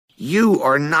You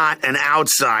are not an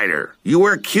outsider. You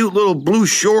wear cute little blue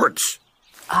shorts.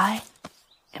 I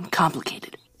am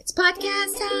complicated. It's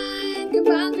podcast time. Come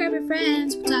on, grab your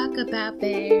friends. We'll talk about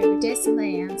very distant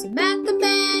lands. We met the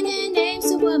man and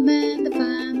names the woman. The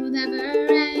fun will never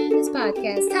end. It's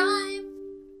podcast time.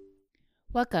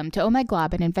 Welcome to Oh My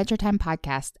Glob, an Adventure Time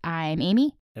podcast. I'm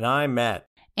Amy. And I'm Matt.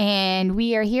 And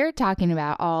we are here talking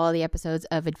about all the episodes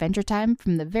of Adventure Time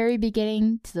from the very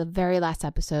beginning to the very last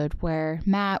episode where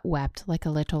Matt wept like a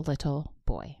little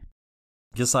boy.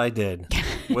 Yes, I did.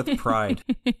 With pride.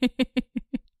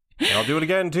 And I'll do it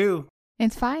again, too.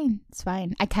 It's fine. It's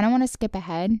fine. I kind of want to skip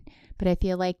ahead, but I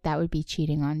feel like that would be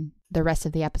cheating on the rest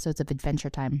of the episodes of Adventure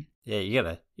Time. Yeah, you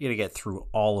gotta get through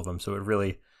all of them so it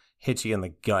really hits you in the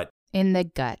gut. In the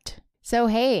gut. So,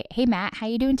 hey, Matt, how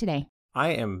you doing today? I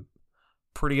am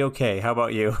pretty okay. How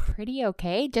about you? Pretty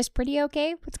okay? Just pretty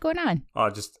okay? What's going on? Oh,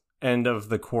 just end of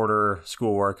the quarter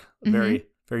schoolwork. Very,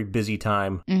 very busy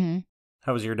time. Mm-hmm.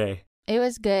 How was your day? It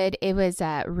was good. It was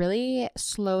really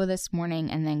slow this morning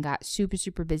and then got super,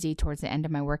 super busy towards the end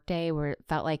of my workday where it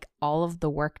felt like all of the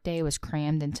workday was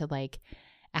crammed into like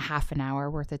a half an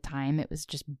hour worth of time. It was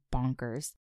just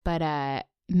bonkers. But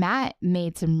Matt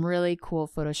made some really cool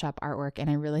Photoshop artwork and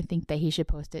I really think that he should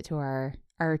post it to our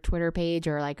Twitter page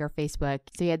or like our Facebook.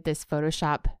 So he had this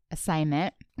Photoshop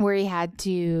assignment where he had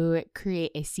to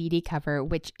create a CD cover,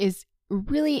 which is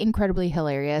really incredibly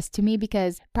hilarious to me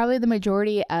because probably the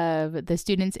majority of the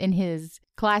students in his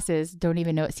classes don't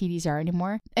even know what CDs are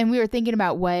anymore. And we were thinking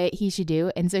about what he should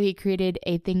do. And so he created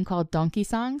a thing called Donkey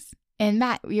Songs. And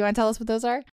Matt, you want to tell us what those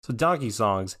are? So Donkey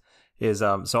Songs is,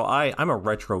 I'm a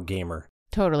retro gamer.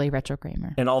 Totally retro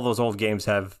gamer. And all those old games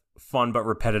have fun but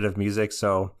repetitive music.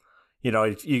 So, you know,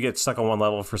 if you get stuck on one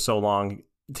level for so long,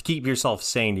 to keep yourself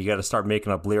sane, you got to start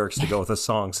making up lyrics to go with the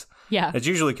songs. Yeah. It's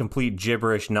usually complete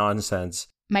gibberish nonsense.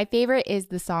 My favorite is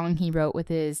the song he wrote with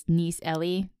his niece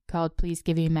Ellie called Please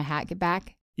Give Me My Hat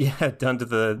Back. Yeah, done to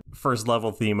the first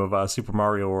level theme of Super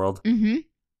Mario World. Mm-hmm.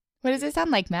 What does it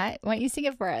sound like, Matt? Why don't you sing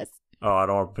it for us? Oh, I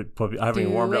don't want to I haven't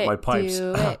even warmed up my pipes.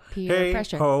 Do it, peer Hey,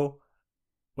 pressure. ho.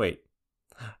 Wait.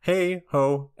 Hey,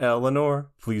 ho,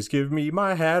 Eleanor, please give me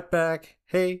my hat back.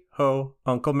 Hey, ho,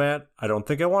 Uncle Matt, I don't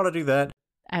think I want to do that.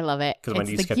 I love it. Because my It's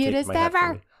niece the kept taking cutest my hat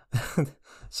ever. from me.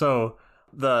 So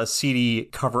the CD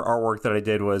cover artwork that I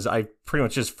did was I pretty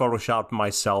much just photoshopped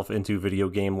myself into video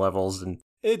game levels, and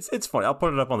it's funny. I'll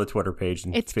put it up on the Twitter page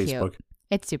and It's Facebook. cute.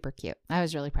 It's super cute. I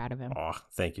was really proud of him. Oh,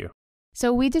 thank you.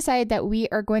 So we decided that we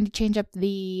are going to change up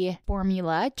the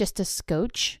formula just a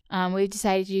scotch. We've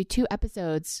decided to do 2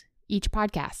 episodes each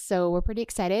podcast. So we're pretty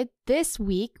excited. This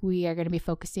week, we are going to be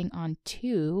focusing on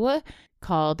 2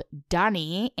 called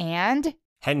Donnie and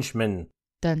Henchman.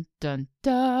 Dun, dun,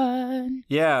 dun.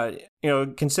 Yeah, you know,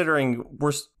 considering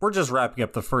we're just wrapping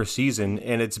up the first season,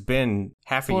 and it's been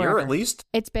half a year at least.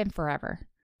 It's been forever.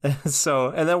 So,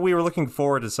 and then we were looking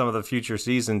forward to some of the future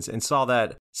seasons and saw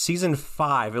that season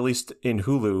 5, at least in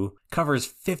Hulu, covers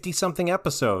 50-something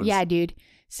episodes. Yeah, dude.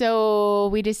 So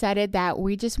we decided that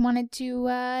we just wanted to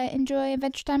enjoy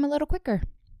Adventure Time a little quicker.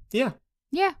 Yeah.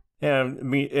 Yeah.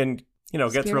 And you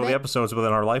know, get through all the episodes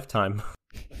within our lifetime.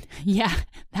 Yeah,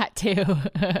 that too.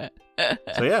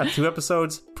 So yeah, 2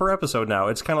 episodes per episode now.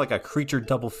 It's kind of like a creature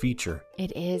double feature.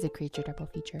 It is a creature double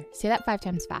feature. Say that 5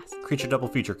 times fast. Creature double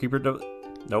feature.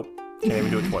 Nope. Can't even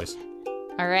do it twice.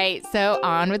 All right, so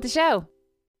on with the show.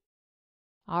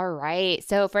 All right,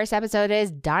 so first episode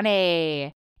is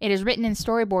Donnie. It is written and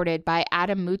storyboarded by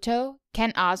Adam Muto,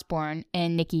 Kent Osborne,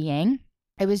 and Nikki Yang.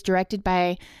 It was directed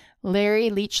by Larry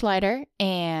Leachlider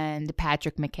and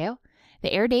Patrick McHale.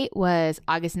 The air date was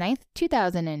August 9th,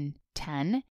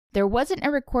 2010. There wasn't a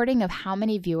recording of how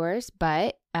many viewers,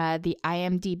 but the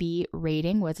IMDb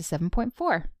rating was a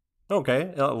 7.4.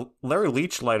 Okay. Larry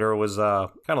Leachlider was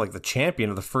kind of like the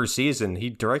champion of the first season. He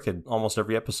directed almost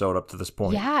every episode up to this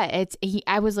point. Yeah,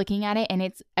 I was looking at it, and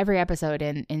it's every episode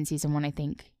in season 1, I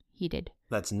think he did.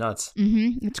 That's nuts.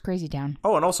 Mm-hmm. It's crazy down.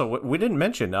 Oh, and also, we didn't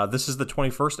mention, this is the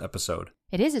 21st episode.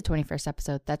 It is the 21st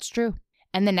episode. That's true.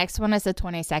 And the next one is the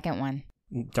 22nd one.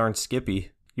 Darn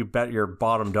Skippy. You bet your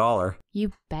bottom dollar.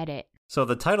 You bet it. So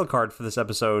the title card for this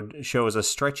episode shows a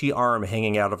stretchy arm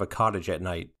hanging out of a cottage at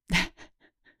night.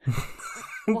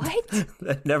 What?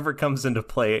 That never comes into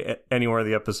play anywhere in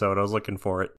the episode. I was looking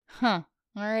for it. Huh.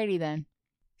 Alrighty then.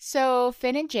 So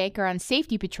Finn and Jake are on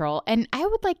safety patrol, and I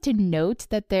would like to note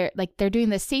that they're doing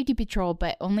the safety patrol,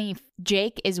 but only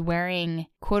Jake is wearing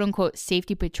quote unquote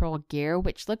safety patrol gear,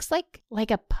 which looks like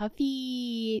a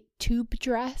puffy tube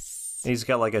dress. He's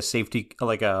got like a safety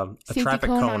traffic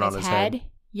cone cone on his head.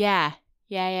 Yeah.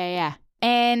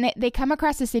 And they come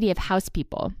across a city of house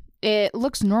people. It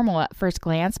looks normal at first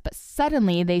glance, but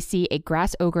suddenly they see a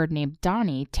grass ogre named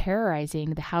Donnie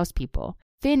terrorizing the house people.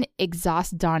 Finn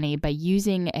exhausts Donnie by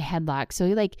using a headlock. So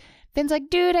Finn's like,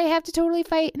 dude, I have to totally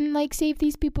fight and save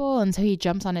these people. And so he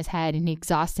jumps on his head and he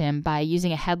exhausts him by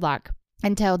using a headlock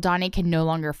until Donnie can no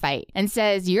longer fight and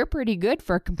says, you're pretty good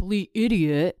for a complete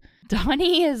idiot.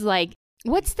 Donnie is like,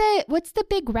 what's the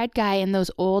big red guy in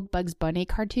those old Bugs Bunny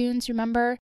cartoons,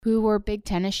 remember? Who wore big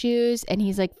tennis shoes and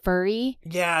he's furry.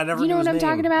 Yeah, I never. You know what I'm name.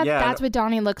 talking about? Yeah, that's what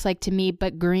Donnie looks like to me,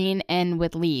 but green and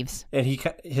with leaves. And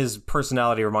his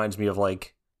personality reminds me of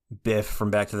Biff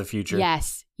from Back to the Future.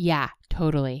 Yes, yeah,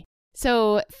 totally.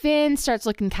 So Finn starts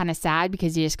looking kind of sad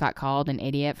because he just got called an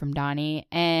idiot from Donnie,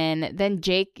 and then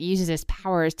Jake uses his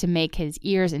powers to make his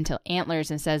ears into antlers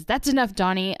and says, "That's enough,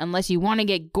 Donnie, unless you want to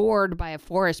get gored by a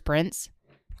forest prince."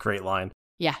 Great line.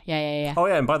 Yeah. Oh,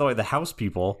 yeah, and by the way, the house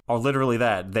people are literally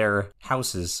that. They're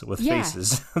houses with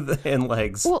faces and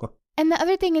legs. Well, and the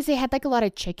other thing is they had a lot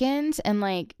of chickens, and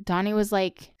Donnie was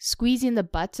squeezing the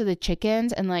butts of the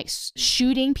chickens and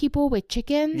shooting people with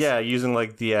chickens. Yeah, using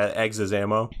the eggs as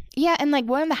ammo. Yeah, and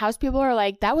one of the house people are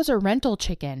like, that was a rental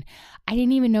chicken. I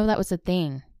didn't even know that was a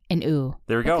thing in Ooh.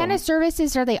 There we go. What kind of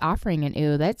services are they offering in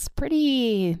Ooh? That's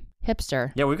pretty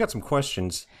hipster. Yeah, we've got some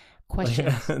questions.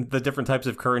 The different types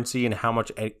of currency and how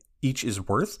much each is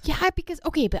worth. Yeah, because,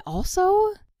 okay, but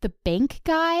also the bank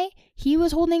guy, he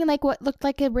was holding what looked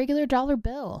like a regular dollar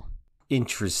bill.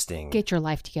 Interesting. Get your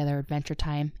life together, Adventure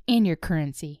Time, and your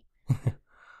currency.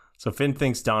 So Finn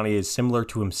thinks Donnie is similar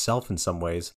to himself in some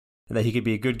ways, and that he could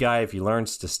be a good guy if he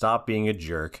learns to stop being a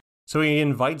jerk. So he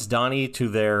invites Donnie to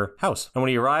their house. And when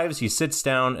he arrives, he sits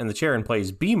down in the chair and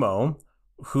plays BMO,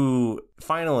 who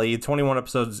finally, 21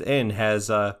 episodes in, has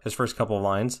his first couple of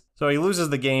lines. So he loses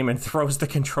the game and throws the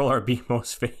controller at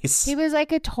BMO's face. He was a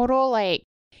total,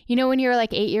 when you're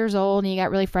 8 years old and you got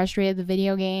really frustrated with the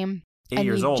video game. 8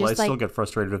 years old, I still get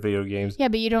frustrated with video games. Yeah,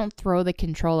 but you don't throw the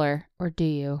controller, or do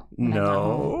you?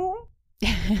 No.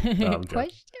 I'm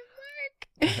Question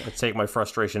mark. I take my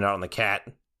frustration out on the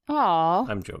cat. Aw.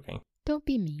 I'm joking. Don't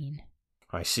be mean.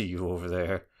 I see you over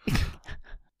there.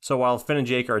 So while Finn and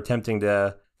Jake are attempting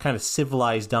to kind of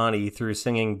civilize Donnie through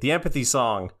singing the empathy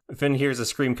song, Finn hears a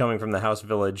scream coming from the house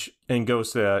village and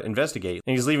goes to investigate.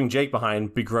 And he's leaving Jake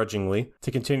behind begrudgingly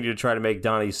to continue to try to make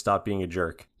Donnie stop being a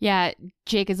jerk. Yeah,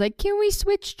 Jake is like, can we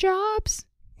switch jobs?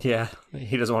 Yeah,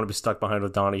 he doesn't want to be stuck behind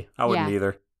with Donnie. I wouldn't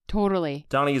either. Totally.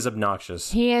 Donnie is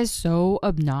obnoxious. He is so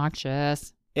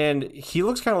obnoxious. And he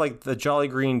looks kind of like the Jolly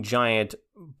Green Giant,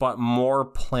 but more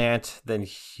plant than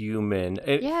human.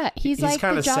 He's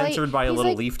kind of censored by a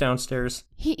little leaf downstairs.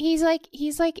 He's like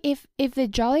if the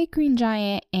Jolly Green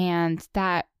Giant and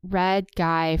that red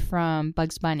guy from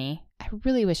Bugs Bunny, I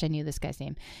really wish I knew this guy's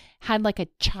name, had a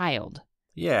child.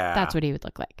 Yeah. That's what he would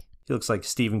look like. He looks like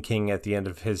Stephen King at the end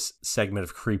of his segment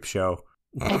of Creepshow.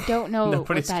 I don't know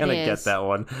Nobody's what that gonna is. get that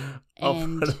one.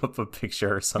 I'll put up a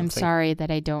picture or something. I'm sorry that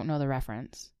I don't know the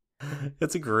reference.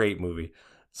 It's a great movie.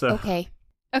 So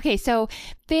Okay, so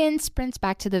Finn sprints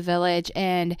back to the village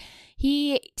and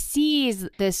he sees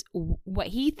this, what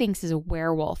he thinks is a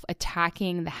werewolf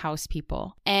attacking the house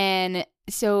people. And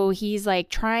so he's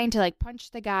trying to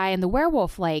punch the guy, and the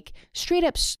werewolf straight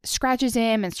up scratches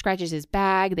him and scratches his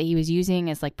bag that he was using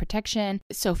as protection.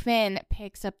 So Finn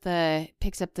picks up the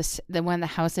one of the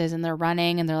houses, and they're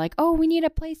running, and they're like, "Oh, we need a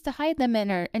place to hide them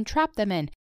in and trap them in."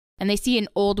 And they see an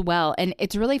old well, and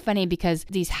it's really funny because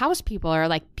these house people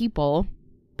are people,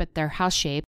 but they're house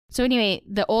shaped. So anyway,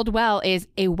 the old well is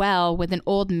a well with an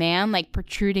old man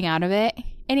protruding out of it.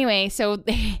 Anyway, so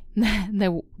the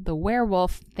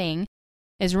werewolf thing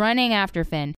is running after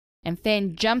Finn, and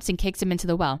Finn jumps and kicks him into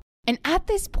the well. And at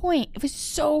this point, it was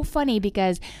so funny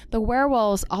because the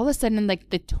werewolves, all of a sudden,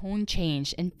 the tone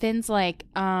changed, and Finn's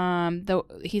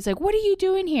he's like, "What are you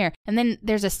doing here?" And then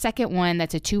there's a second one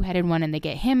that's a two-headed one, and they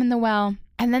get him in the well.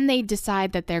 And then they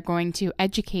decide that they're going to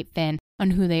educate Finn on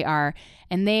who they are.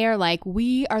 And they are like,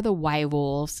 "We are the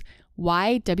Y-Wolves.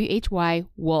 YWHY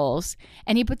wolves."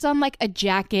 And he puts on a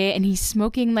jacket, and he's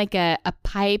smoking a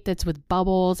pipe that's with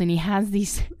bubbles, and he has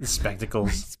these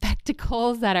spectacles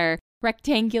that are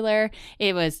rectangular.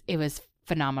 It was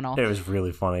phenomenal. It was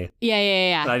really funny.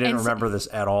 Yeah. I didn't remember this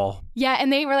at all. Yeah,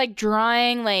 and they were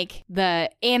drawing the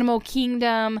animal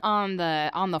kingdom on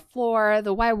the floor.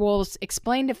 The white wolves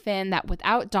explained to Finn that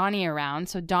without Donnie around,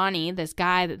 so Donnie, this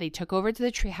guy that they took over to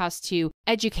the treehouse to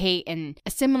educate and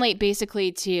assimilate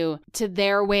basically to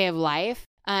their way of life,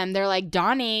 they're like,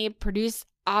 Donnie produced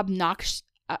how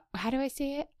do I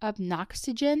say it?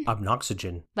 Obnoxygen?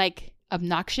 Obnoxygen.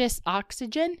 obnoxious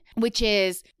oxygen, which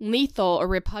is lethal or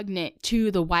repugnant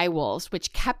to the Y-Wolves,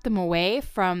 which kept them away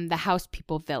from the house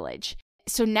people village.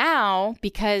 So now,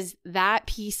 because that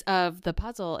piece of the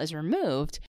puzzle is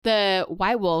removed, the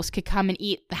Y-Wolves could come and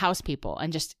eat the house people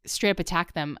and just straight up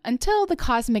attack them until the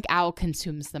cosmic owl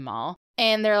consumes them all.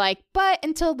 And they're like, but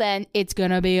until then, it's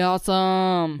gonna be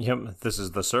awesome. Yep, this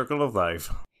is the circle of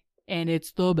life. And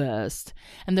it's the best.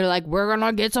 And they're like, we're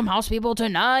gonna get some house people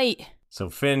tonight. So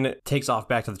Finn takes off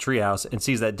back to the treehouse and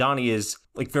sees that Donnie is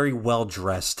like very well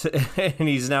dressed and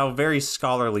he's now very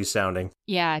scholarly sounding.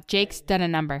 Yeah, Jake's done a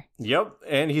number. Yep,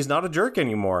 and he's not a jerk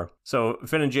anymore. So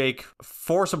Finn and Jake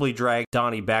forcibly drag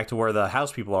Donnie back to where the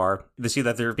house people are. They see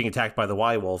that they're being attacked by the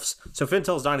Y-Wolves. So Finn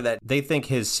tells Donnie that they think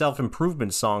his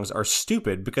self-improvement songs are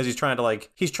stupid because he's trying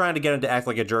to get him to act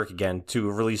like a jerk again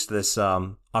to release this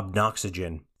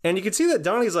obnoxygen. And you can see that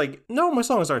Donnie's like, no, my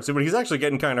songs aren't stupid. He's actually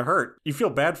getting kind of hurt. You feel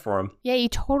bad for him. Yeah, you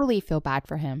totally feel bad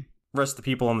for him. The rest of the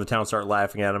people in the town start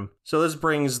laughing at him. So this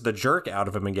brings the jerk out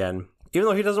of him again, even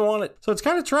though he doesn't want it. So it's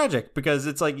kind of tragic because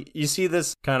it's like you see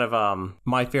this kind of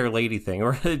My Fair Lady thing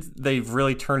where they've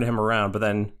really turned him around. But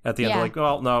then at the end, they're like,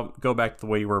 well, no, go back to the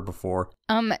way you were before.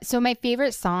 So my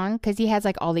favorite song, because he has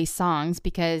like all these songs,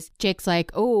 because Jake's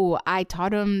like, oh, I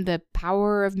taught him the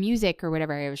power of music or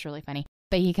whatever. It was really funny.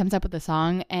 But he comes up with a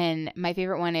song, and my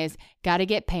favorite one is Gotta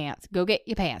Get Pants. Go get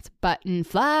your pants. Button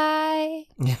fly.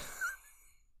 Yeah.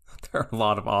 There are a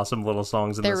lot of awesome little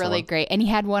songs in this one. They're really great. And he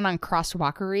had one on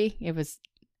crosswalkery. It was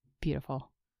beautiful.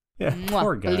 Yeah,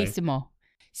 poor guy. Bellissimo.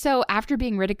 So after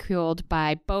being ridiculed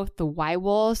by both the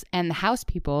Y-Wolves and the house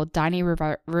people, Donnie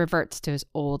reverts to his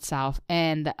old self,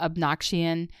 and the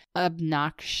obnoxious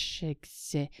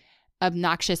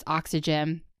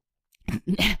oxygen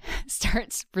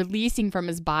starts releasing from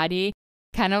his body,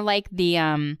 kind of like the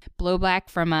blowback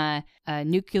from a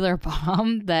nuclear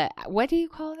bomb. What do you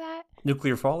call that?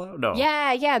 Nuclear fallout? No.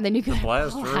 Yeah, the nuclear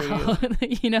blast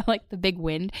fallout. Like the big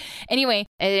wind. Anyway,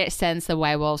 it sends the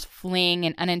Y-Wolves fleeing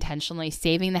and unintentionally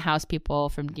saving the house people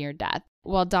from near death.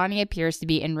 While Donnie appears to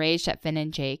be enraged at Finn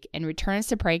and Jake and returns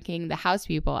to pranking the house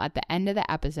people at the end of the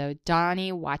episode,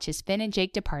 Donnie watches Finn and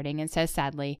Jake departing and says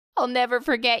sadly, "I'll never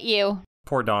forget you."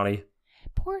 Poor Donnie.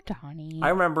 Poor Donnie. I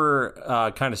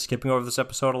remember kind of skipping over this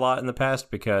episode a lot in the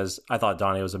past because I thought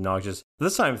Donnie was obnoxious.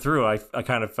 This time through, I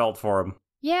kind of felt for him.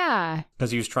 Yeah. Because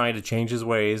he was trying to change his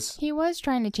ways. He was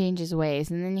trying to change his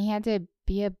ways, and then he had to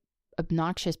be a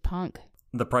obnoxious punk.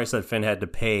 The price that Finn had to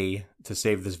pay to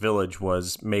save this village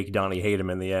was make Donnie hate him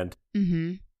in the end.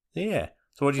 Mm-hmm. Yeah.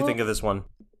 So what did you think of this one?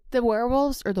 The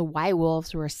werewolves or the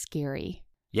Y-Wolves were scary.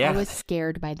 Yeah. I was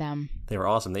scared by them. They were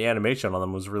awesome. The animation on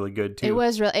them was really good, too. It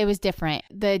was different.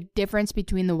 The difference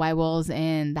between the Y-Wolves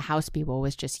and the house people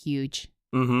was just huge.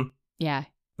 Mm-hmm. Yeah.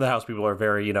 The house people are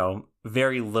very,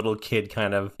 very little kid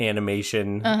kind of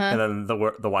animation. Uh-huh. And then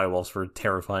the Y-Wolves were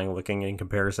terrifying looking in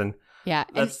comparison. Yeah.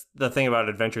 That's the thing about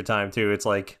Adventure Time, too. It's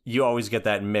like, you always get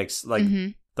that mix. Like,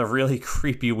 the really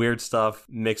creepy, weird stuff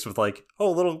mixed with like,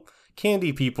 oh, little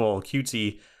candy people,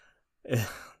 cutesy.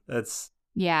 That's...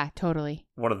 Yeah, totally.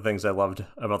 One of the things I loved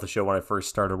about the show when I first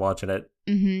started watching it.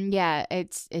 Mm-hmm. Yeah,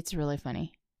 it's really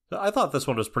funny. I thought this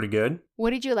one was pretty good. What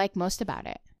did you like most about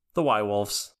it? The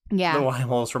Y-Wolves. Yeah. The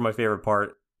Y-Wolves were my favorite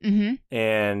part. Mm-hmm.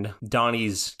 And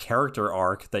Donnie's character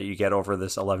arc that you get over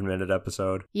this 11-minute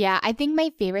episode. Yeah, I think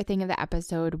my favorite thing of the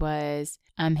episode was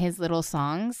his little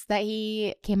songs that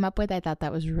he came up with. I thought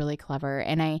that was really clever.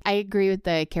 And I agree with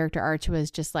the character arc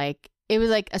was just like, it was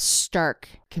like a stark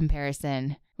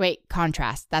comparison. Wait,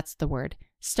 contrast. That's the word.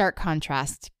 Stark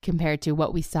contrast compared to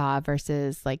what we saw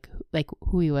versus like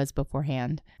who he was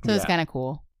beforehand. So it's kind of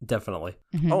cool. Definitely.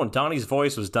 Mm-hmm. Oh, and Donnie's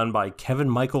voice was done by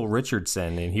Kevin Michael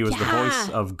Richardson, and he was the voice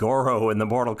of Goro in the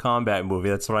Mortal Kombat movie.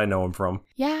 That's what I know him from.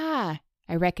 Yeah,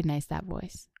 I recognize that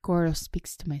voice. Goro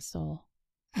speaks to my soul.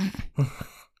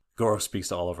 Goro speaks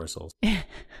to all of our souls.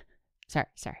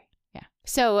 Sorry. Yeah.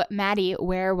 So, Maddie,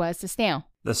 where was the snail?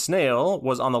 The snail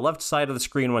was on the left side of the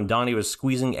screen when Donnie was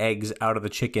squeezing eggs out of the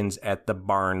chickens at the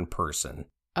barn person.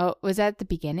 Oh, was that at the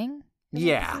beginning?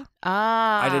 Yeah.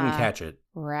 Ah. I didn't catch it.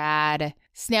 Rad.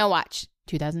 Snail Watch,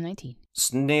 2019.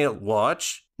 Snail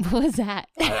Watch? What was that?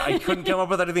 I couldn't come up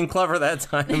with anything clever that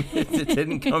time. It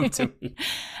didn't come to me.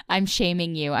 I'm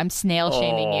shaming you. I'm snail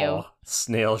shaming you.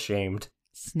 Snail shamed.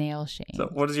 Snail shamed. So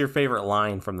what is your favorite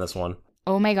line from this one?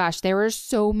 Oh my gosh, there were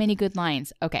so many good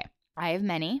lines. Okay, I have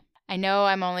many. I know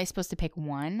I'm only supposed to pick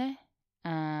one,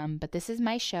 but this is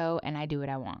my show and I do what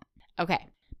I want. Okay,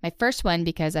 my first one,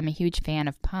 because I'm a huge fan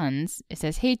of puns, it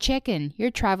says, "Hey chicken,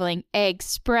 you're traveling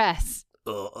express."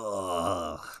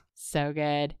 Ugh. So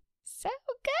good. So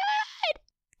good.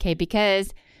 Okay,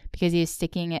 because he was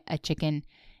sticking a chicken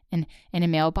in a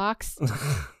mailbox,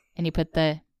 and he put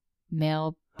the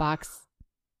mailbox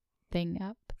thing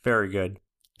up. Very good.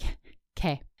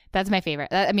 Okay. That's my favorite.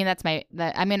 I'm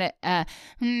gonna.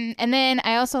 And then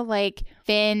I also like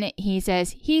Finn. He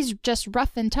says he's just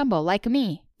rough and tumble like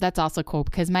me. That's also cool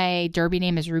because my derby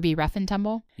name is Ruby Rough and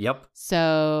Tumble. Yep.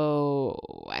 So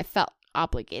I felt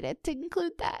obligated to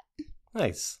include that.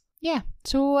 Nice. Yeah.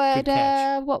 So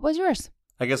what was yours?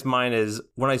 I guess mine is,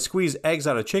 when I squeeze eggs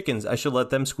out of chickens, I should let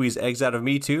them squeeze eggs out of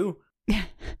me too.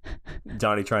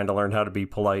 Donnie trying to learn how to be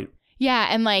polite. Yeah,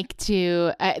 and like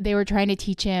they were trying to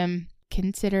teach him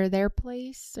consider their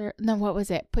place, or no, what was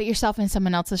it? Put yourself in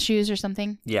someone else's shoes or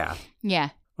something. Yeah. Yeah.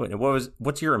 Wait,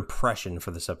 what's your impression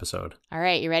for this episode? All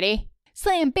right, you ready?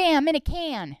 Slam bam in a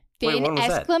can. Wait, Finn when was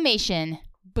that? exclamation.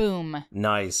 Boom.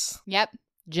 Nice. Yep.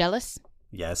 Jealous?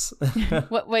 Yes.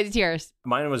 What was yours?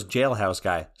 Mine was Jailhouse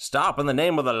Guy. Stop in the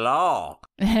name of the law.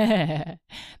 That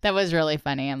was really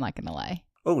funny, I'm not gonna lie.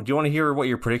 Oh, do you want to hear what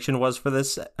your prediction was for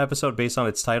this episode based on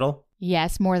its title?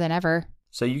 Yes, more than ever.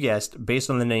 So you guessed, based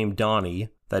on the name Donnie,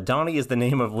 that Donnie is the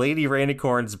name of Lady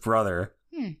Rainicorn's brother,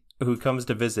 who comes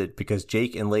to visit because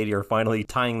Jake and Lady are finally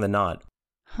tying the knot.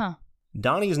 Huh.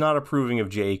 Donnie's not approving of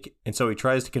Jake, and so he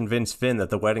tries to convince Finn that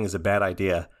the wedding is a bad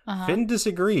idea. Finn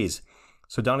disagrees,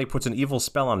 so Donnie puts an evil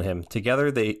spell on him.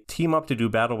 Together, they team up to do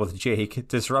battle with Jake,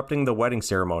 disrupting the wedding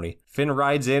ceremony. Finn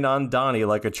rides in on Donnie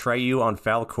like Atreyu on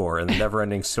Falkor in the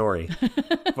Neverending Story.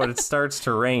 But it starts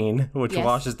to rain, which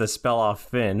washes the spell off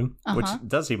Finn, which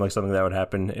does seem like something that would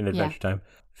happen in Adventure Time.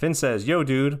 Finn says, "Yo,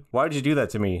 dude, why'd you do that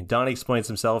to me?" Donnie explains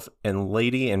himself, and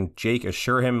Lady and Jake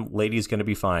assure him Lady's going to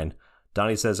be fine.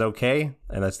 Donnie says, "Okay,"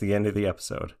 and that's the end of the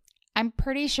episode. I'm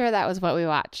pretty sure that was what we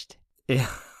watched. Yeah.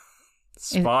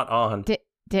 Spot on.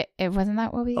 It wasn't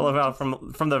that what we I love how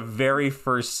from the very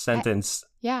first sentence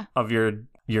of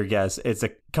your guess, it's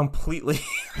a completely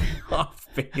off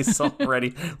base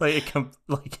already. It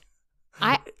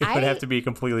would have to be a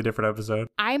completely different episode.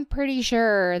 I'm pretty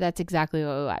sure that's exactly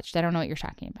what we watched. I don't know what you're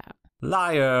talking about.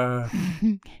 Liar.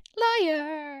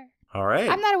 Liar. All right.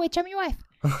 I'm not a witch. I'm your wife.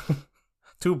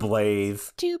 To Blythe.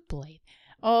 To Blythe.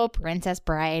 Oh, Princess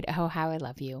Bride. Oh, how I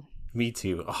love you. Me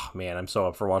too. Oh, man, I'm so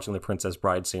up for watching The Princess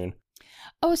Bride soon.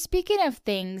 Oh, speaking of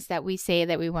things that we say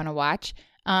that we want to watch,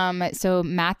 so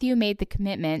Matthew made the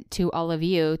commitment to all of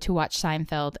you to watch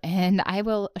Seinfeld, and I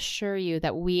will assure you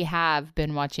that we have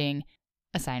been watching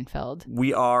a Seinfeld.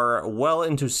 We are well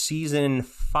into season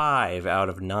 5 out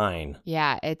of 9.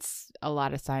 Yeah, it's a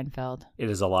lot of Seinfeld. It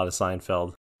is a lot of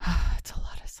Seinfeld. It's a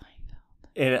lot of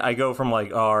Seinfeld. And I go from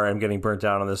I'm getting burnt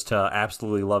out on this to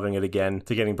absolutely loving it again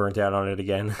to getting burnt out on it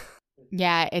again.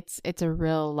 Yeah, it's a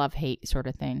real love-hate sort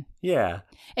of thing. Yeah.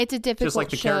 It's a difficult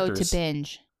show characters. to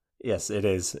binge. Yes, it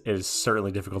is. It is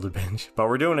certainly difficult to binge, but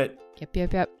we're doing it.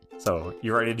 Yep. So,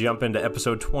 you ready to jump into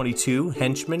episode 22,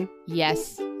 Henchmen?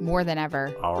 Yes, more than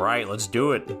ever. All right, let's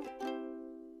do it.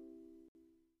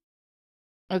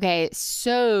 Okay,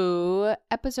 so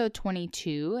episode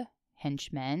 22,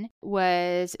 Henchmen,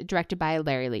 was directed by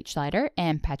Larry Leachlider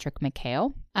and Patrick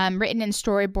McHale. Written and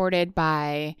storyboarded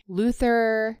by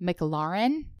Luther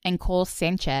McLaren and Cole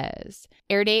Sanchez.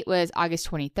 Air date was August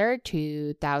 23rd,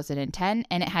 2010,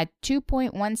 and it had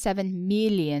 2.17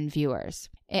 million viewers.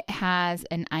 It has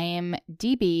an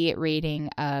IMDb rating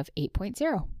of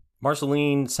 8.0.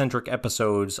 Marceline-centric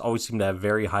episodes always seem to have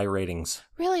very high ratings.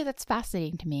 Really, that's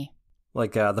fascinating to me.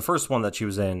 Like the first one that she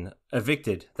was in,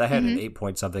 Evicted, that had an 8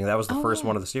 point something. That was the first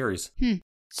one of the series.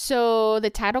 So the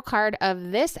title card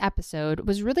of this episode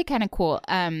was really kind of cool.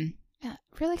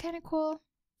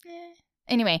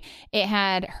 Anyway, it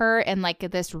had her in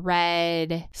this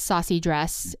red saucy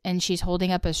dress, and she's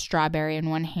holding up a strawberry in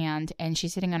one hand, and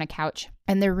she's sitting on a couch.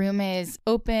 And the room is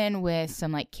open with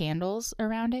some candles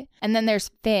around it. And then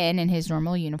there's Finn in his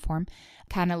normal uniform,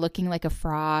 kind of looking like a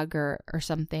frog or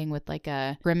something with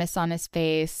a grimace on his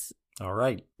face. All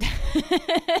right.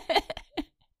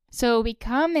 So we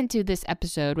come into this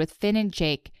episode with Finn and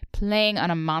Jake playing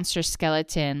on a monster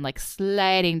skeleton,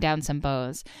 sliding down some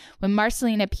bows, when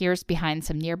Marceline appears behind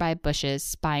some nearby bushes,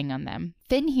 spying on them.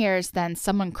 Finn hears then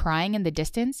someone crying in the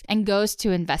distance and goes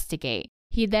to investigate.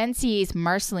 He then sees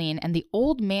Marceline and the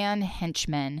old man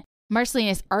henchman. Marceline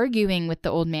is arguing with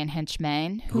the old man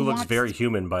henchman, who looks very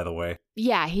human, by the way.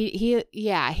 Yeah, he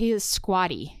is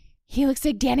squatty. He looks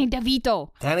like Danny DeVito.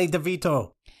 Danny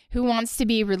DeVito. Who wants to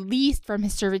be released from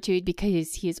his servitude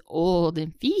because he is old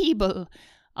and feeble,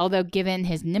 although given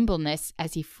his nimbleness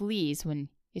as he flees when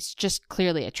it's just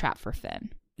clearly a trap for Finn.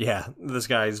 Yeah, this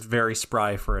guy's very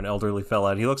spry for an elderly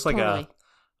fella. He looks like a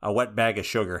wet bag of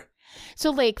sugar.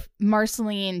 So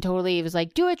Marceline totally was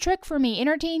do a trick for me,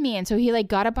 entertain me. And so he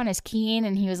got up on his cane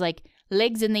and he was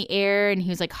legs in the air, and he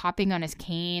was like hopping on his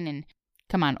cane. And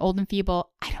come on, old and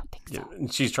feeble? I don't think so. Yeah,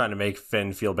 she's trying to make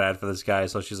Finn feel bad for this guy,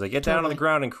 so she's like, get down on the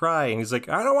ground and cry. And he's like,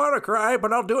 I don't want to cry,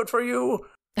 but I'll do it for you.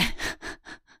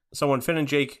 So when Finn and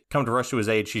Jake come to rush to his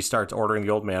aid, she starts ordering the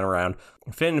old man around.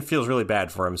 Finn feels really bad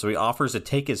for him, so he offers to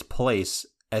take his place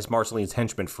as Marceline's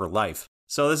henchman for life.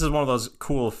 So this is one of those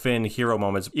cool Finn hero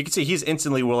moments. You can see he's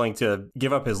instantly willing to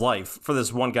give up his life for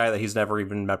this one guy that he's never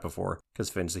even met before, because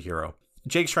Finn's the hero.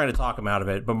 Jake's trying to talk him out of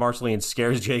it, but Marceline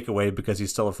scares Jake away because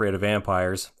he's still afraid of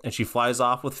vampires, and she flies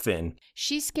off with Finn.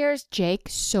 She scares Jake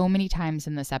so many times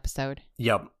in this episode.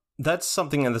 Yep. That's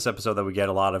something in this episode that we get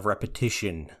a lot of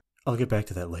repetition. I'll get back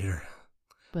to that later.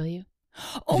 Will you?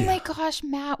 Oh my gosh,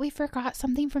 Matt, we forgot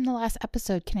something from the last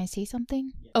episode. Can I say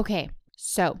something? Yeah. Okay,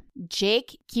 so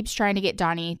Jake keeps trying to get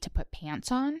Donnie to put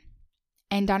pants on,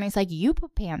 and Donnie's like, you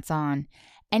put pants on,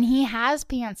 and he has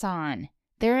pants on.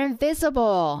 They're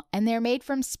invisible, and they're made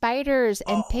from spiders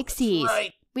and pixies. That's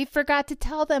right. We forgot to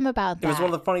tell them about that. It was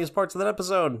one of the funniest parts of that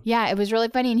episode. Yeah, it was really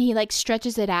funny, and he like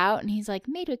stretches it out, and he's like,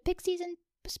 made with pixies and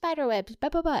spider webs, blah,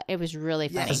 blah, blah. It was really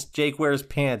funny. Yes, Jake wears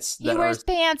pants. He wears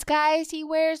pants, guys. He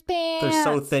wears pants. They're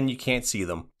so thin you can't see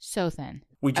them. So thin.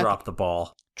 We dropped the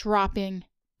ball. Dropping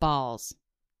balls.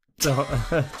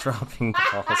 Dropping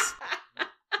balls.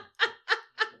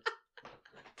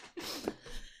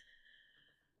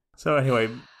 So anyway,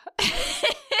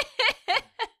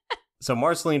 so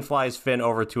Marceline flies Finn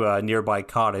over to a nearby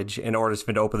cottage and orders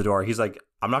Finn to open the door. He's like,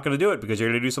 I'm not going to do it because you're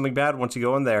going to do something bad once you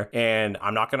go in there, and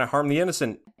I'm not going to harm the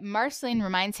innocent. Marceline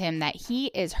reminds him that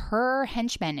he is her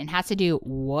henchman and has to do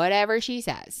whatever she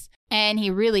says. And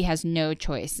he really has no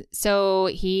choice. So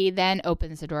he then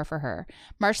opens the door for her.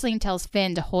 Marceline tells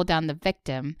Finn to hold down the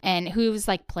victim, and who's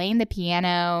like playing the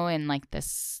piano in like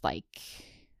this like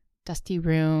dusty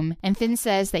room. And Finn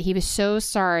says that he was so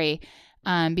sorry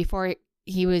before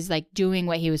he was like doing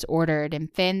what he was ordered,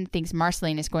 and Finn thinks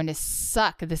Marceline is going to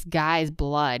suck this guy's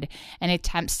blood and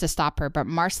attempts to stop her, but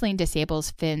Marceline disables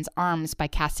Finn's arms by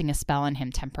casting a spell on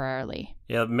him temporarily.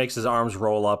 Yeah, it makes his arms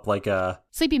roll up like a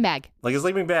sleeping bag. Like a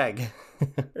sleeping bag.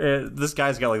 This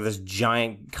guy's got like this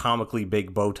giant comically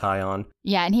big bow tie on.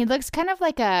 Yeah, and he looks kind of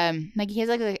like he has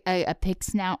like a pig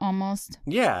snout almost.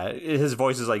 Yeah, his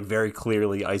voice is like very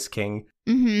clearly Ice King.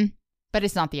 Mm-hmm. But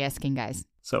it's not the Ice King, guys.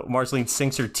 So Marceline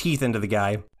sinks her teeth into the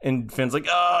guy, and Finn's like,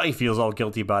 oh, he feels all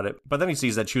guilty about it. But then he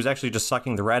sees that she was actually just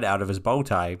sucking the red out of his bow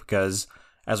tie because,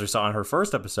 as we saw in her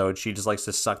first episode, she just likes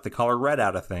to suck the color red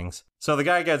out of things. So the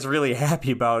guy gets really happy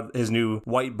about his new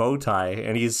white bow tie,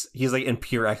 and he's like in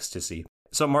pure ecstasy.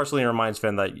 So Marceline reminds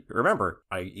Finn that, remember,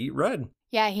 I eat red.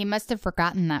 Yeah, he must have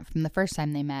forgotten that from the first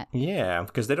time they met. Yeah,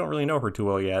 because they don't really know her too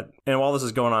well yet. And while this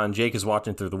is going on, Jake is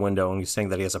watching through the window, and he's saying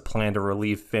that he has a plan to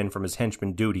relieve Finn from his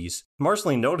henchman duties.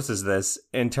 Marceline notices this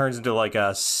and turns into like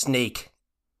a snake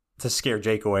to scare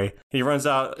Jake away. He runs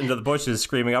out into the bushes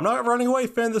screaming, I'm not running away,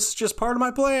 Finn, this is just part of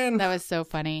my plan. That was so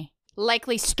funny.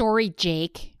 Likely story,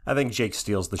 Jake. I think Jake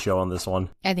steals the show on this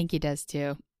one. I think he does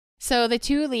too. So the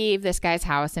two leave this guy's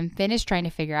house, and Finn is trying to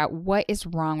figure out what is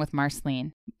wrong with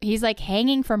Marceline. He's like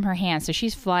hanging from her hand, so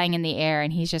she's flying in the air,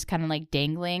 and he's just kind of like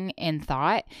dangling in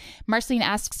thought. Marceline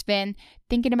asks Finn,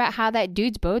 thinking about how that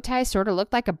dude's bow tie sort of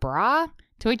looked like a bra?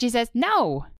 To which he says,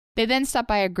 no. They then stop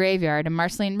by a graveyard, and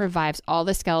Marceline revives all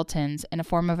the skeletons in a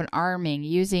form of an arming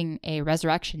using a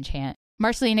resurrection chant.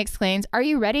 Marceline exclaims, are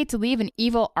you ready to leave an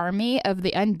evil army of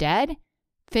the undead?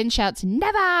 Finn shouts,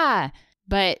 never!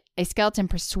 But a skeleton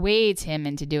persuades him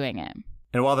into doing it.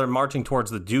 And while they're marching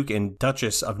towards the Duke and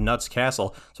Duchess of Nuts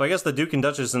Castle, so I guess the Duke and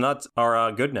Duchess of Nuts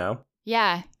are good now.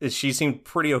 Yeah. She seemed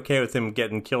pretty okay with him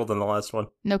getting killed in the last one.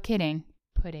 No kidding.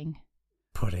 Pudding.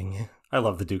 I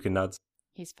love the Duke and Nuts.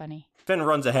 He's funny. Finn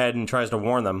runs ahead and tries to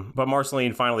warn them, but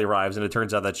Marceline finally arrives, and it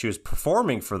turns out that she was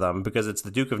performing for them because it's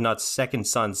the Duke of Nuts' second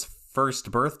son's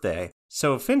first birthday.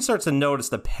 So Finn starts to notice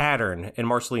the pattern in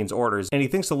Marceline's orders, and he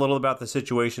thinks a little about the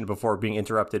situation before being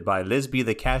interrupted by Lisby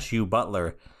the Cashew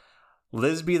Butler.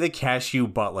 Lisby the Cashew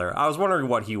Butler. I was wondering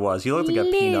what he was. He looked like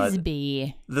a peanut.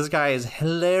 Lisby. This guy is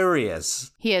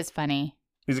hilarious. He is funny.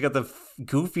 He's got the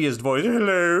goofiest voice.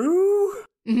 Hello?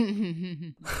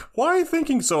 Why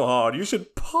thinking so hard? You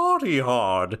should party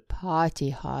hard. Party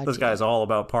hard. This guy's all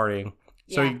about partying.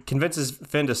 So he convinces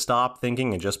Finn to stop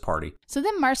thinking and just party. So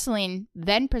then Marceline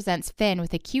then presents Finn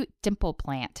with a cute dimple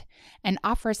plant and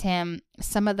offers him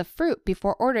some of the fruit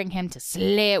before ordering him to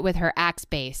slay it with her axe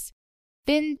base.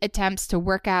 Finn attempts to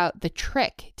work out the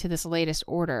trick to this latest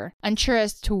order, unsure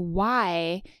as to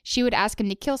why she would ask him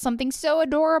to kill something so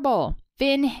adorable.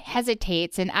 Finn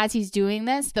hesitates, and as he's doing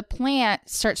this, the plant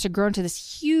starts to grow into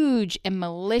this huge and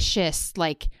malicious,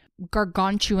 like,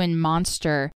 gargantuan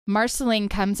monster. Marceline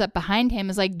comes up behind him,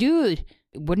 is like, dude,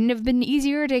 wouldn't it have been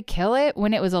easier to kill it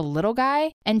when it was a little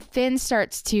guy? And Finn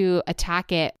starts to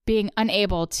attack it, being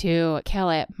unable to kill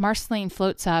it. Marceline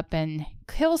floats up and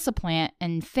kills the plant,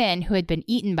 and Finn, who had been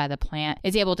eaten by the plant,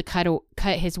 is able to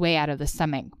cut his way out of the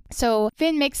stomach. So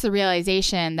Finn makes the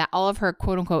realization that all of her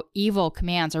quote-unquote evil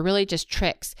commands are really just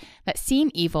tricks that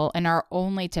seem evil and are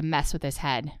only to mess with his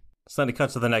head. So then it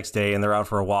cuts to the next day, and they're out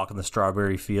for a walk in the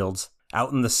strawberry fields,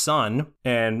 out in the sun,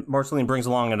 and Marceline brings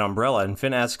along an umbrella, and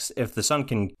Finn asks if the sun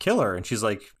can kill her, and she's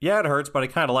like, yeah, it hurts, but I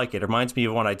kind of like it. It reminds me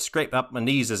of when I'd scrape up my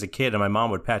knees as a kid, and my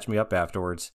mom would patch me up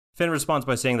afterwards. Finn responds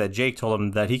by saying that Jake told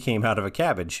him that he came out of a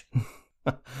cabbage.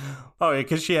 Oh, yeah,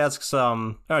 because she asks,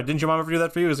 oh, didn't your mom ever do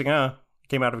that for you? He's like,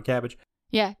 came out of a cabbage.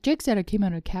 Yeah, Jake said I came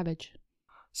out of a cabbage.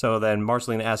 So then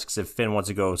Marceline asks if Finn wants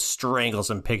to go strangle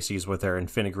some pixies with her, and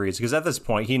Finn agrees, because at this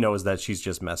point, he knows that she's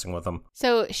just messing with him.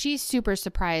 So she's super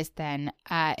surprised then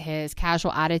at his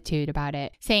casual attitude about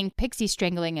it, saying pixie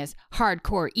strangling is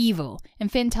hardcore evil. And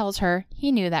Finn tells her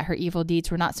he knew that her evil deeds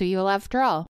were not so evil after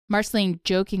all. Marceline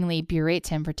jokingly berates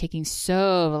him for taking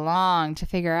so long to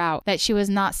figure out that she was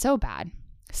not so bad.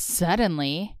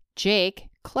 Suddenly, Jake,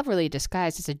 cleverly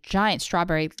disguised as a giant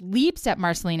strawberry, leaps at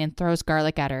Marceline and throws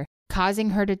garlic at her,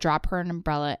 causing her to drop her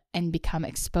umbrella and become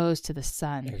exposed to the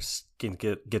sun. Her skin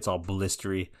gets all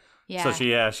blistery. Yeah.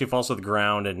 So she falls to the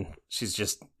ground, and she's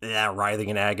just writhing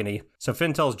in agony. So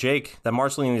Finn tells Jake that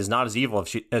Marceline is not as evil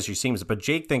as she seems, but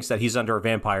Jake thinks that he's under a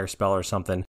vampire spell or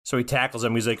something. So he tackles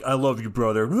him. He's like, I love you,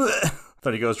 brother.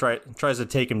 Then he goes, tries to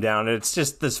take him down. And it's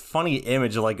just this funny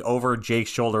image of, like, over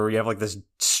Jake's shoulder where you have, like, this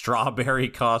strawberry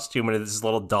costume and this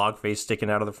little dog face sticking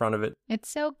out of the front of it. It's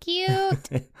so cute.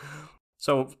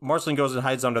 So Marceline goes and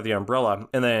hides under the umbrella,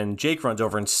 and then Jake runs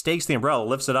over and stakes the umbrella,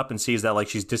 lifts it up, and sees that, like,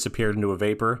 she's disappeared into a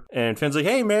vapor. And Finn's like,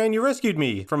 hey, man, you rescued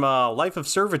me from a life of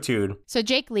servitude. So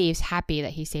Jake leaves, happy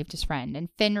that he saved his friend, and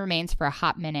Finn remains for a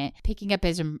hot minute, picking up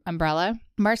his umbrella.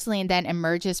 Marceline then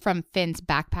emerges from Finn's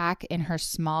backpack in her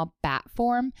small bat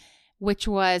form, which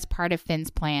was part of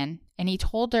Finn's plan. And he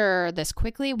told her this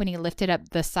quickly when he lifted up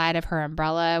the side of her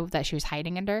umbrella that she was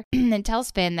hiding under, and tells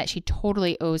Finn that she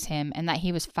totally owes him and that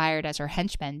he was fired as her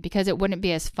henchman because it wouldn't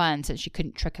be as fun since she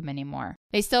couldn't trick him anymore.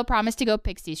 They still promise to go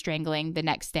pixie strangling the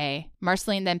next day.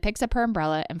 Marceline then picks up her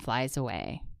umbrella and flies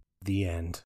away. The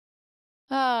end.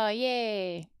 Oh,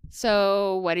 yay.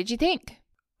 So what did you think?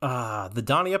 The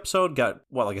Donnie episode got,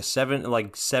 like a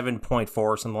 7.4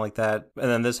 or something like that. And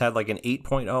then this had like an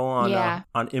 8.0 on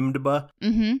IMDb.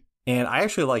 Mm-hmm. And I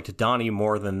actually liked Donnie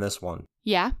more than this one.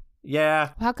 Yeah?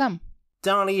 Yeah. How come?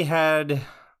 Donnie had,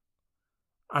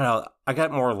 I don't know, I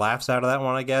got more laughs out of that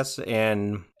one, I guess.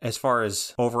 And as far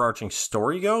as overarching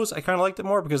story goes, I kind of liked it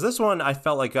more because this one I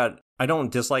felt like I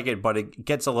don't dislike it, but it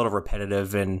gets a little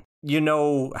repetitive and you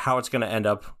know how it's going to end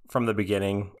up from the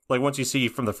beginning. Like once you see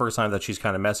from the first time that she's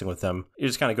kind of messing with him, you're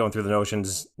just kind of going through the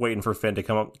notions, waiting for Finn to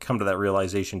come to that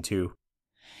realization too.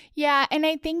 Yeah, and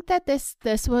I think that this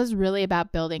was really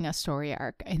about building a story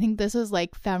arc. I think this was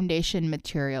like foundation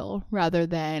material rather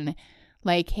than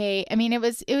like, hey, I mean, it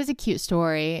was a cute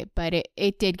story, but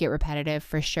it did get repetitive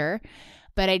for sure.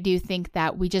 But I do think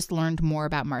that we just learned more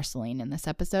about Marceline in this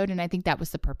episode, and I think that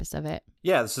was the purpose of it.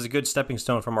 Yeah, this is a good stepping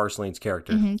stone for Marceline's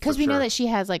character. Because we know that she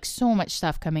has like so much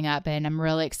stuff coming up, and I'm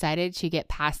really excited to get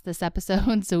past this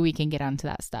episode so we can get onto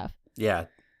that stuff. Yeah,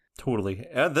 totally.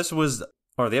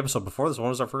 The episode before this one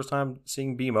was our first time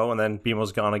seeing BMO, and then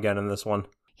BMO's gone again in this one.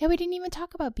 Yeah, we didn't even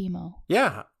talk about BMO.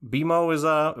 Yeah, BMO is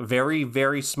a very,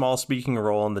 very small speaking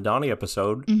role in the Donnie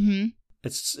episode. Mm-hmm.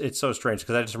 It's so strange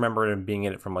because I just remember him being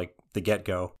in it from like the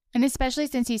get-go. And especially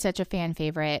since he's such a fan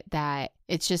favorite that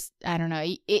it's just, I don't know.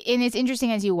 And it's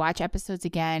interesting as you watch episodes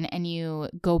again and you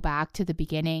go back to the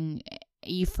beginning,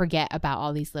 you forget about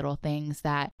all these little things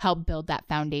that help build that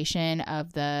foundation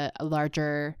of the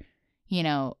larger,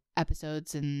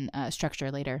 episodes and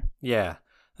structure later. Yeah.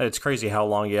 It's crazy how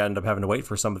long you end up having to wait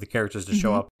for some of the characters to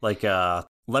show up. Like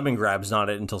Lemongrab's not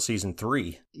it until season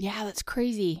 3. Yeah, that's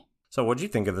crazy. So what'd you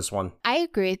think of this one? I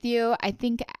agree with you. I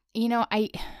think,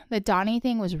 the Donnie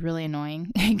thing was really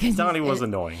annoying. Donnie was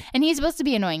annoying. And he's supposed to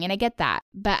be annoying, and I get that.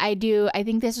 But I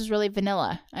think this was really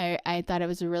vanilla. I thought it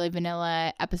was a really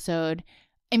vanilla episode.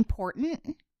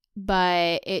 Important,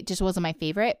 but it just wasn't my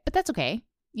favorite. But that's okay.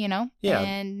 Yeah.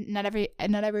 And not every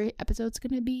episode's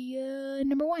going to be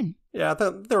number one. Yeah,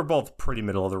 they were both pretty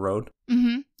middle of the road.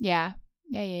 Mm-hmm. Yeah.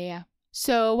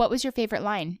 So what was your favorite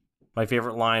line? My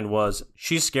favorite line was,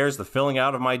 she scares the filling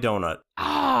out of my donut.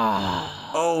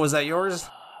 Oh, was that yours?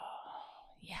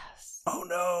 Yes. Oh,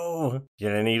 no.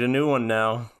 You're going to need a new one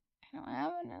now. I don't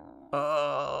have enough.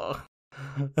 Oh.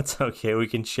 That's okay. We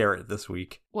can share it this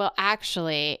week. Well,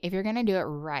 actually, if you're going to do it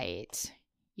right,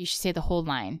 you should say the whole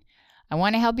line. I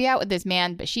want to help you out with this,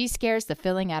 man, but she scares the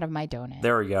filling out of my donut.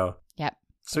 There we go. Yep.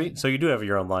 Sweet. So you do have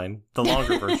your own line, the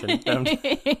longer version.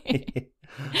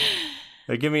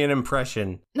 Give me an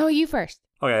impression. No, you first.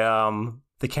 Okay,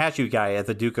 the cashew guy at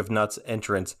the Duke of Nuts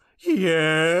entrance.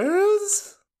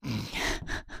 Yes?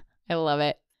 I love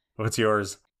it. What's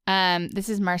yours? This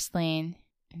is Marceline.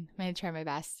 I'm going to try my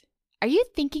best. Are you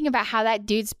thinking about how that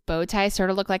dude's bow tie sort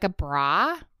of looked like a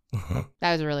bra?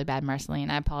 That was really bad, Marceline.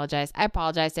 I apologize. I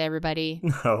apologize to everybody.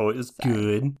 No, it was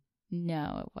good.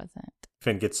 No, it wasn't.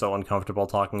 Finn gets so uncomfortable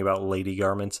talking about lady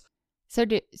garments. So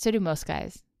do most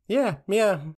guys. Yeah.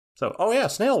 So,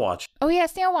 Snail Watch. Oh, yeah,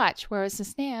 Snail Watch. Where was the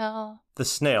snail? The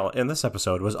snail in this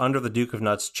episode was under the Duke of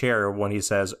Nuts' chair when he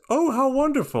says, "Oh, how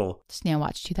wonderful." Snail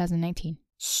Watch 2019.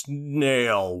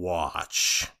 Snail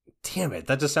Watch. Damn it.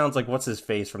 That just sounds like what's his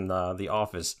face from the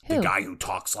Office. Who? The guy who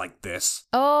talks like this.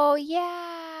 Oh,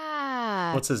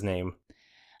 yeah. What's his name?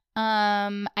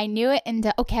 I knew it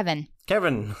Kevin.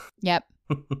 Kevin. Yep.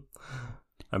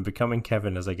 I'm becoming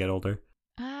Kevin as I get older.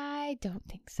 I don't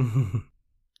think so.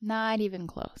 Not even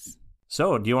close.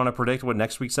 So, do you want to predict what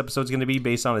next week's episode is going to be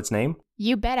based on its name?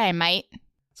 You bet I might.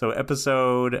 So,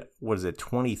 episode,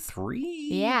 23?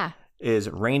 Yeah. Is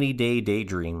Rainy Day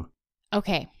Daydream.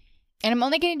 Okay. And I'm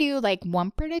only going to do like one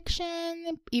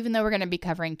prediction, even though we're going to be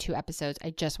covering 2 episodes.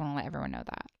 I just want to let everyone know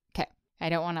that. Okay. I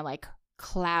don't want to like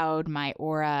cloud my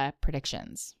aura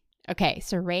predictions. Okay.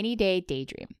 So, Rainy Day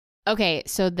Daydream. Okay.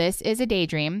 So, this is a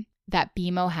daydream that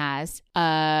BMO has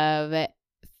of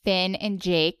Finn and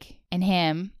Jake and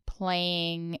him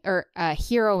playing or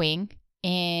heroing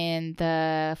in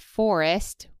the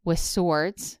forest with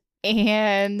swords,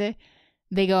 and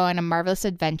they go on a marvelous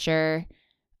adventure,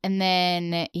 and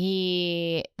then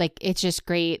it's just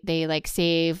great. They like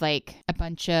save like a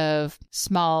bunch of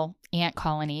small ant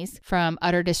colonies from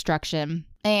utter destruction,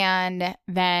 and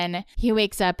then he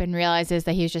wakes up and realizes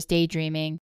that he was just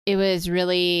daydreaming. It was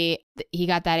really, he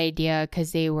got that idea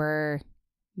because they were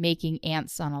making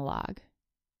ants on a log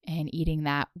and eating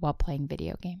that while playing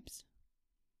video games.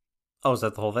 Oh, is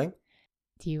that the whole thing?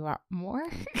 Do you want more?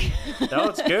 No,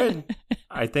 it's good.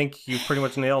 I think you pretty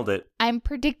much nailed it. I'm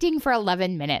predicting for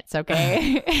 11 minutes,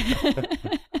 okay?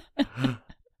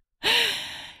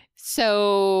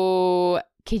 So,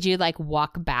 could you like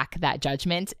walk back that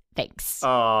judgment? Thanks.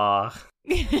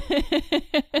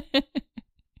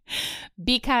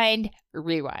 Be kind,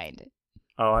 rewind.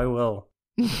 Oh, I will.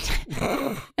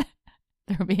 There'll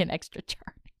be an extra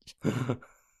charge.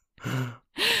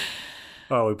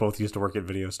 Oh, we both used to work at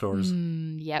video stores.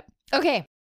 Yep. Okay.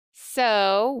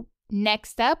 So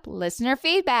next up, listener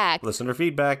feedback. Listener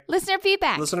feedback. Listener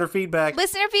feedback. Listener feedback.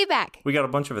 Listener feedback. We got a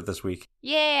bunch of it this week.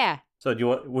 Yeah. So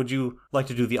would you like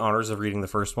to do the honors of reading the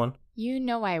first one? You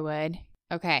know I would.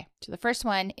 Okay. So the first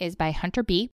one is by Hunter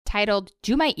B, titled,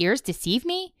 "Do My Ears Deceive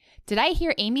Me? Did I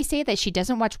hear Amy say that she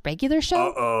doesn't watch regular show?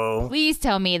 Uh-oh. Please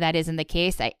tell me that isn't the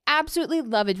case. I absolutely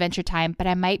love Adventure Time, but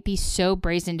I might be so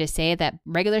brazen to say that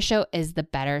regular show is the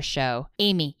better show.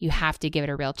 Amy, you have to give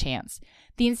it a real chance.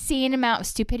 The insane amount of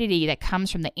stupidity that comes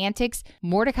from the antics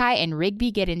Mordecai and Rigby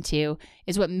get into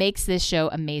is what makes this show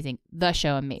amazing. The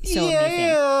show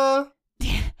amazing.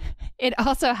 It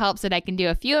also helps that I can do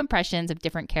a few impressions of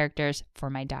different characters for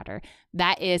my daughter.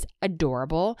 That is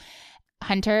adorable.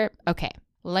 Hunter, okay,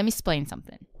 let me explain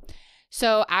something.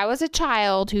 So I was a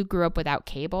child who grew up without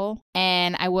cable,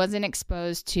 and I wasn't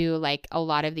exposed to like a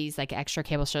lot of these like extra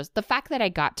cable shows. The fact that I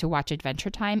got to watch Adventure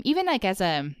Time, even like as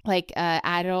a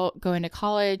adult going to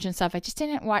college and stuff, I just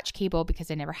didn't watch cable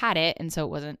because I never had it, and so it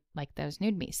wasn't like that was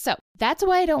new to me. So that's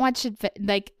why I don't watch it.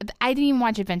 Like I didn't even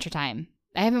watch Adventure Time.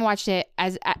 I haven't watched it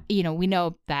as we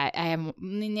know that I have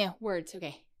words.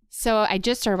 Okay, so I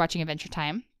just started watching Adventure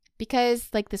Time because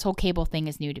like this whole cable thing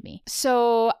is new to me.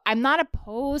 So I'm not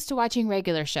opposed to watching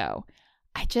regular show.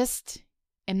 I just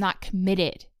am not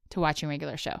committed to watching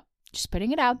regular show. Just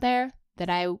putting it out there that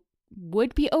I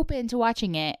would be open to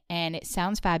watching it, and it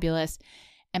sounds fabulous,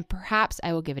 and perhaps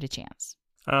I will give it a chance.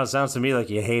 Oh, it sounds to me like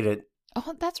you hate it.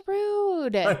 Oh, that's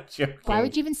rude. I'm joking. Why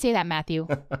would you even say that, Matthew?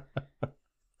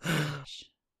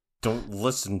 Don't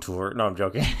listen to her. No, I'm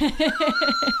joking.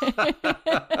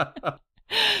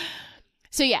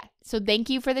 So yeah, so thank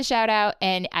you for the shout out,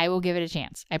 and I will give it a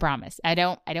chance. I promise. I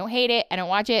don't hate it. I don't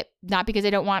watch it, not because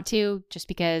I don't want to, just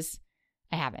because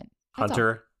I haven't. That's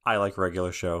Hunter, I like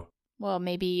regular show. Well,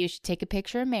 maybe you should take a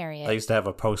picture and marry it. I used to have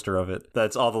a poster of it.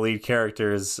 That's all the lead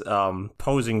characters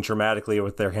posing dramatically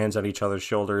with their hands on each other's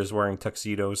shoulders, wearing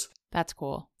tuxedos. That's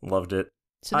cool. Loved it.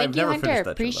 So thank you, Hunter.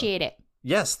 Appreciate it.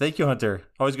 Yes, thank you, Hunter.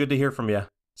 Always good to hear from you.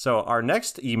 So our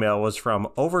next email was from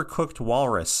Overcooked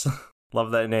Walrus.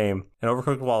 Love that name. And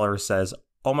Overcooked Walrus says,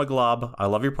 "Oh my glob, I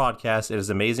love your podcast. It is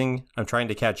amazing. I'm trying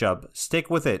to catch up. Stick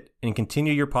with it and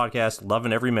continue your podcast.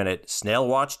 Loving every minute. Snail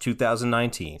Watch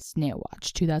 2019. Snail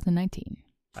Watch 2019.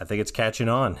 I think it's catching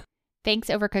on. Thanks,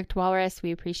 Overcooked Walrus.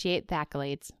 We appreciate the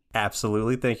accolades.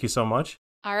 Absolutely. Thank you so much.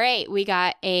 All right, we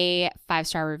got a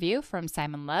 5-star review from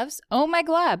Simon Loves. "Oh my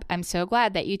glob, I'm so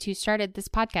glad that you two started this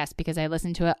podcast because I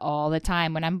listen to it all the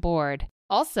time when I'm bored.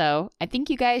 Also, I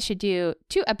think you guys should do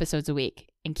 2 episodes a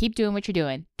week and keep doing what you're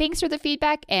doing. Thanks for the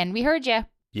feedback, and we heard you."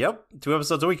 Yep, 2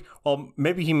 episodes a week. Well,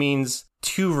 maybe he means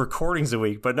 2 recordings a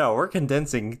week, but no, we're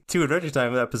condensing 2 Adventure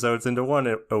Time episodes into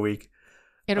 1 a week.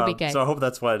 It'll be good. So I hope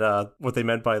that's what they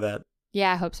meant by that.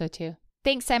 Yeah, I hope so too.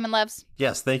 Thanks, Simon Loves.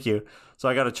 Yes, thank you. So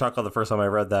I got a chuckle the first time I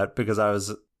read that because I was,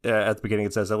 at the beginning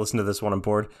it says, "I listened to this when I'm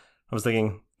bored." I was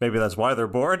thinking, maybe that's why they're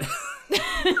bored.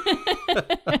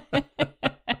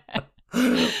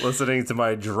 Listening to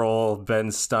my droll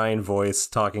Ben Stein voice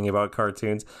talking about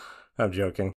cartoons. I'm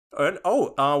joking. And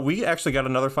we actually got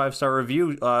another 5-star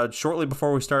review shortly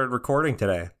before we started recording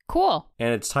today. Cool.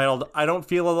 And it's titled, "I Don't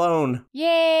Feel Alone."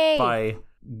 Yay! By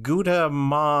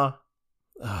Gudetama,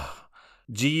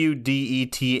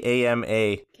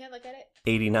 Gudetama Can't look at it.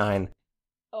 89.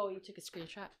 Oh, you took a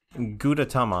screenshot.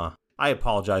 Gudetama. I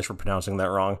apologize for pronouncing that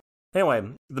wrong. Anyway,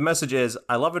 the message is,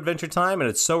 "I love Adventure Time, and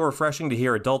it's so refreshing to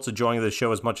hear adults enjoying the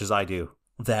show as much as I do."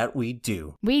 That we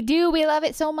do. We do. We love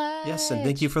it so much. Yes, and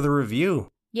thank you for the review.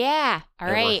 Yeah.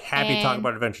 All right. We're happy to talk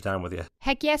about Adventure Time with you.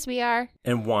 Heck yes, we are.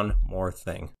 And one more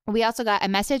thing. We also got a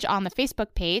message on the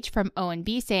Facebook page from Owen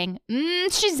B saying,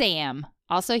 Shazam.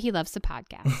 Also, he loves the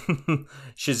podcast.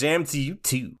 Shazam to you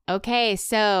too. Okay,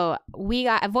 so we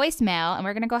got a voicemail, and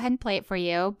we're going to go ahead and play it for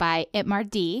you by Itmar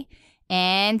D.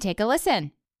 And take a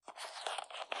listen.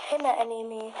 Hey, Matt and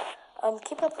Amy.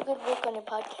 Keep up the good work on your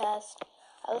podcast.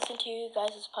 I listen to you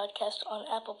guys' podcast on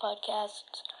Apple Podcasts,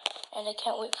 and I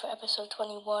can't wait for episode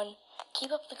 21.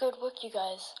 Keep up the good work, you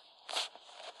guys.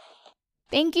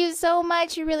 Thank you so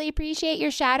much. We really appreciate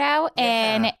your shout out. Yeah.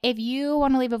 And if you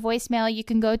want to leave a voicemail, you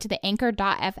can go to the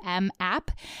Anchor.fm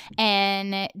app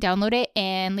and download it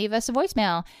and leave us a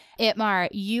voicemail. Itmar,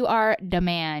 you are the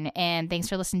man. And thanks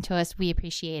for listening to us. We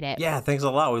appreciate it. Yeah, thanks a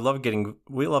lot. We love getting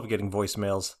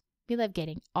voicemails. We love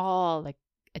getting all the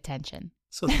attention.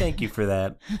 So thank you for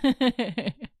that.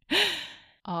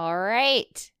 All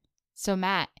right. So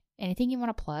Matt, anything you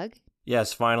want to plug?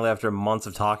 Yes, finally, after months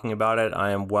of talking about it,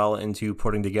 I am well into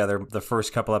putting together the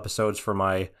first couple episodes for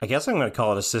I guess I'm going to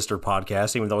call it a sister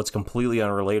podcast, even though it's completely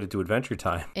unrelated to Adventure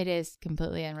Time. It is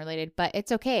completely unrelated, but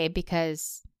it's okay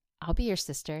because I'll be your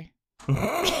sister.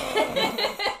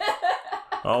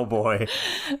 Oh, boy.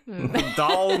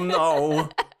 Oh, no.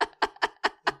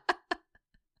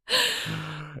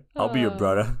 I'll be your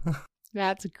brother.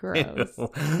 That's gross.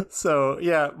 So,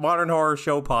 yeah, Modern Horror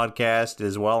Show podcast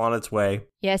is well on its way.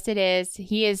 Yes, it is.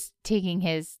 He is taking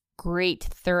his great,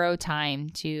 thorough time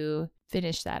to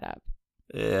finish that up.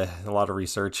 A lot of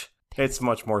research. It's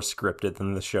much more scripted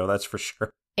than the show, that's for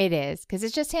sure. It is, because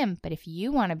it's just him. But if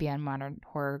you want to be on Modern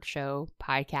Horror Show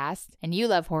podcast and you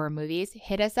love horror movies,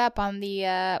 hit us up on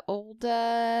the old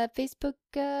Facebook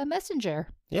Messenger.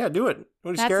 Yeah, do it.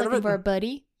 Are you That's scared of looking it? for a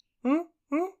buddy.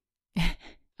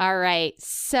 All right,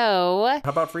 so How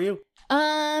about for you?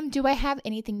 do I have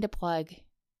anything to plug?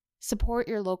 Support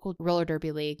your local roller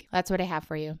derby league. That's what I have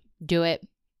for you. Do it.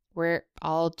 We're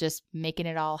all just making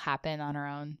it all happen on our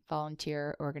own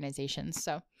volunteer organizations.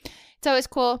 So it's always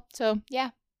cool. So yeah,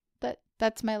 but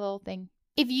that's my little thing.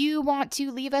 If you want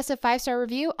to leave us a 5-star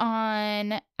review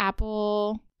on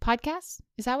Apple Podcasts,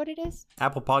 is that what it is?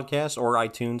 Apple Podcasts or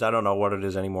iTunes. I don't know what it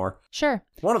is anymore. Sure.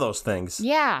 One of those things.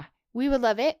 Yeah. We would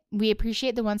love it. We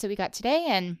appreciate the ones that we got today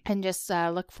and just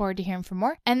look forward to hearing from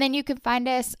more. And then you can find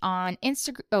us on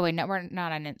Instagram. Oh, wait, no, we're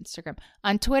not on Instagram.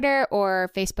 On Twitter or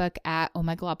Facebook at Oh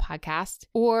My Glob Podcast.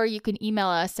 Or you can email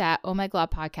us at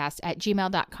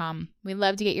ohmyglobpodcast@gmail.com. We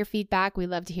love to get your feedback. We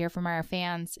love to hear from our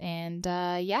fans. And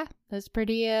yeah, it was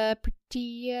pretty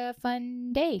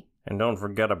fun day. And don't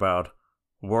forget about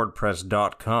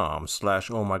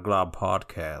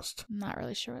wordpress.com/ohmyglobpodcast I'm not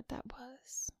really sure what that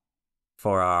was.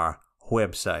 for our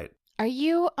website. Are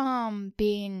you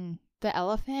being the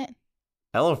elephant?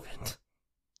 Elephant?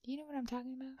 Do you know what I'm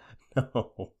talking about?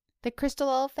 No. The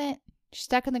crystal elephant?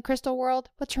 Stuck in the crystal world?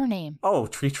 What's her name? Oh,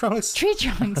 Tree Trunks? Tree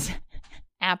Trunks.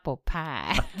 Apple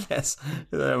pie. Yes.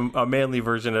 A manly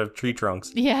version of Tree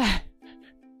Trunks. Yeah.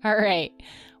 All right.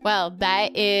 Well,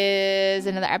 that is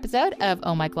another episode of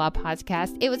Oh My Glob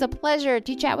Podcast. It was a pleasure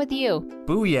to chat with you.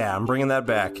 Booyah, I'm bringing that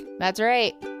back. That's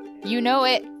right. You know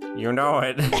it. You know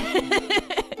it.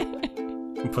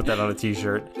 Put that on a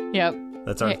t-shirt. Yep.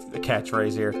 That's our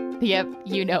catchphrase here. Yep.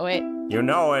 You know it. You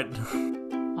know it.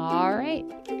 All right.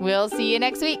 We'll see you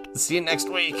next week. See you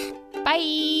next week.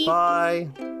 Bye.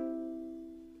 Bye.